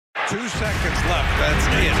2 seconds left. That's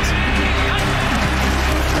it.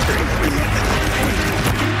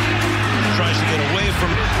 Tries to get away from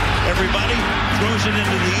everybody, throws it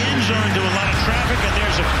into the end zone, into a lot of traffic, and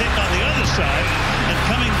there's a pick on the other side. And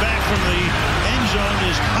coming back from the end zone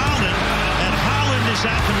is Holland, and Holland is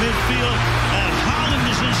out to midfield, and Holland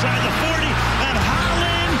is inside the 40, and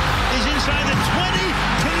Holland is inside the 20.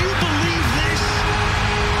 Can you believe this?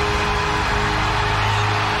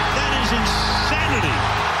 That is insanity.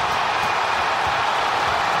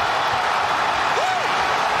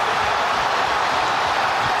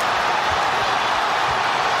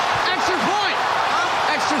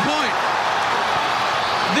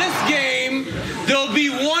 This game, there'll be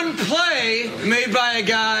one play made by a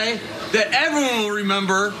guy that everyone will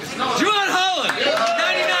remember. Jevon Holland,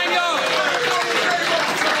 99 yards.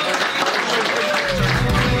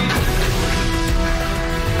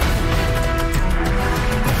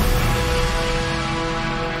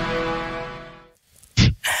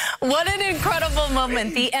 What an incredible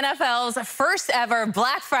moment. The NFL's first ever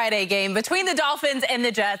Black Friday game between the Dolphins and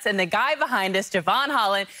the Jets, and the guy behind us, Jevon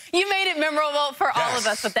Holland, you made it memorable for all of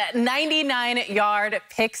us with that 99-yard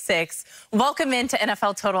pick six. Welcome into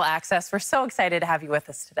NFL Total Access. We're so excited to have you with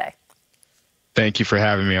us today. Thank you for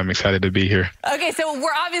having me. I'm excited to be here. Okay, so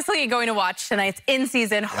we're obviously going to watch tonight's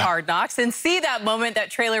in-season Hard Knocks and see that moment, that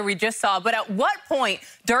trailer we just saw. But at what point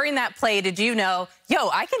during that play did you know, yo,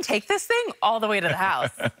 I can take this thing all the way to the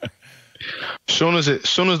house? Soon as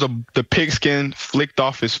the pigskin flicked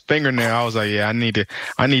off his fingernail, I was like, yeah, I need to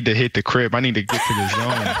hit the crib. I need to get to the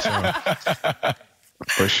zone. So.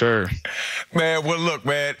 For sure. Man, well, look,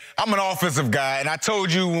 man, I'm an offensive guy, and I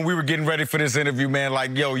told you when we were getting ready for this interview, man,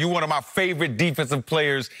 like, yo, you're one of my favorite defensive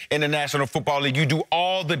players in the National Football League. You do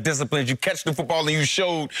all the disciplines. You catch the football, and you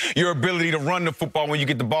showed your ability to run the football when you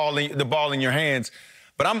get the ball in your hands.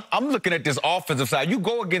 But I'm looking at this offensive side. You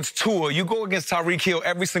go against Tua, you go against Tyreek Hill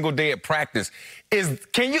every single day at practice. Can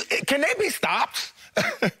they be stopped?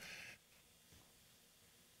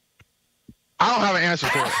 I don't have an answer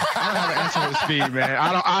for it. I don't have an answer for the speed, man.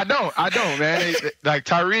 I don't, man. Like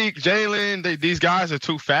Tyreek, Jalen, these guys are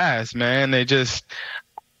too fast, man.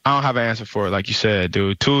 I don't have an answer for it, like you said,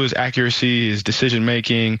 dude. Tua's accuracy, his decision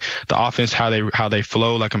making, the offense, how they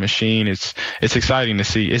flow like a machine. It's exciting to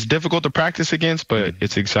see. It's difficult to practice against, but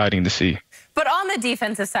it's exciting to see. But on the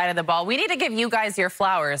defensive side of the ball, we need to give you guys your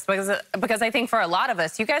flowers because I think for a lot of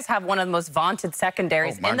us, you guys have one of the most vaunted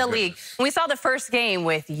secondaries in the league. And we saw the first game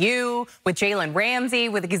with you, with Jalen Ramsey,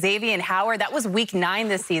 with Xavier Howard. That was week 9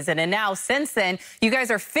 this season. And now since then, you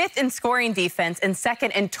guys are 5th in scoring defense and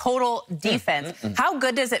 2nd in total defense. How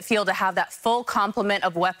good does it feel to have that full complement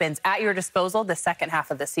of weapons at your disposal the second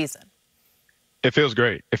half of the season? It feels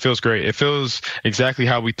great. It feels great. It feels exactly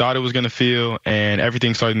how we thought it was going to feel, and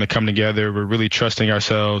everything's starting to come together. We're really trusting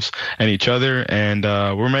ourselves and each other, and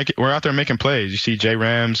we're out there making plays. You see J.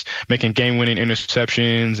 Rams making game-winning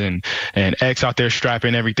interceptions, and X out there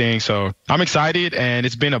strapping everything. So I'm excited, and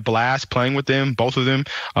it's been a blast playing with them, both of them,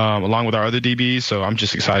 along with our other DBs. So I'm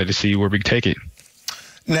just excited to see where we take it.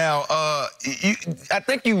 Now, I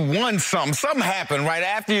think you won something. Something happened right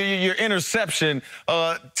after your interception.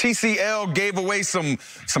 TCL gave away some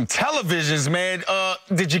televisions, man.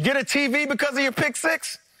 Did you get a TV because of your pick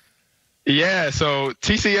six? Yeah, so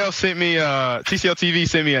TCL TV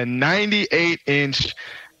sent me a 98-inch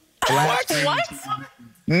What?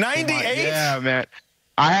 98? Yeah, man.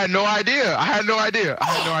 I had no idea.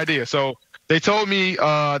 So they told me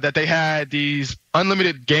that they had these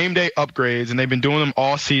unlimited game day upgrades, and they've been doing them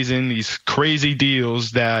all season, these crazy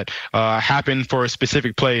deals that happen for a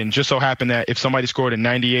specific play. And just so happened that if somebody scored a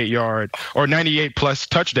 98-yard or 98-plus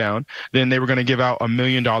touchdown, then they were going to give out $1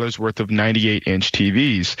 million worth of 98-inch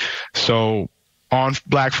TVs. So on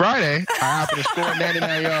Black Friday, I happened to score a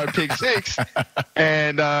 99-yard pick six,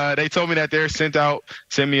 and they told me that they're sent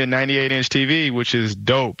me a 98-inch TV, which is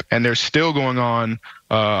dope. And they're still going on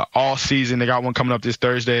all season. They got one coming up this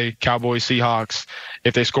Thursday, Cowboys Seahawks.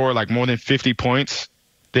 If they score like more than 50 points,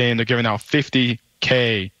 then they're giving out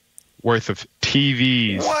 $50K worth of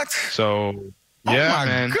TVs. What? So yeah,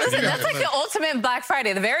 man. Listen, that's like the ultimate Black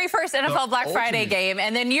Friday, the very first NFL Black Friday game.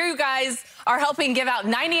 And then you guys are helping give out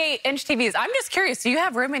 98-inch TVs. I'm just curious, do you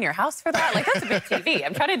have room in your house for that? Like, that's a big TV.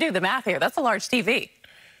 I'm trying to do the math here. That's a large TV.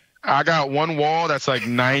 I got one wall that's like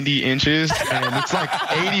 90 inches, and it's like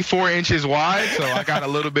 84 inches wide, so I got a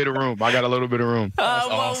little bit of room.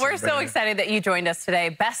 Well, awesome, we're so excited that you joined us today.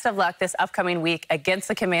 Best of luck this upcoming week against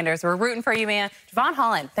the Commanders. We're rooting for you, man. Jevon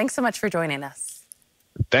Holland, thanks so much for joining us.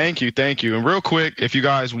 Thank you. And real quick, if you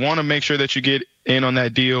guys want to make sure that you get in on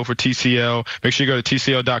that deal for TCL, make sure you go to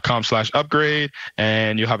tcl.com/upgrade,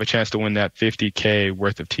 and you'll have a chance to win that $50K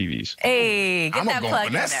worth of TVs. Hey, get I'm that gonna go plug on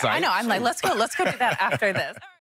in that there. site. I know. I'm like, let's go do that after this.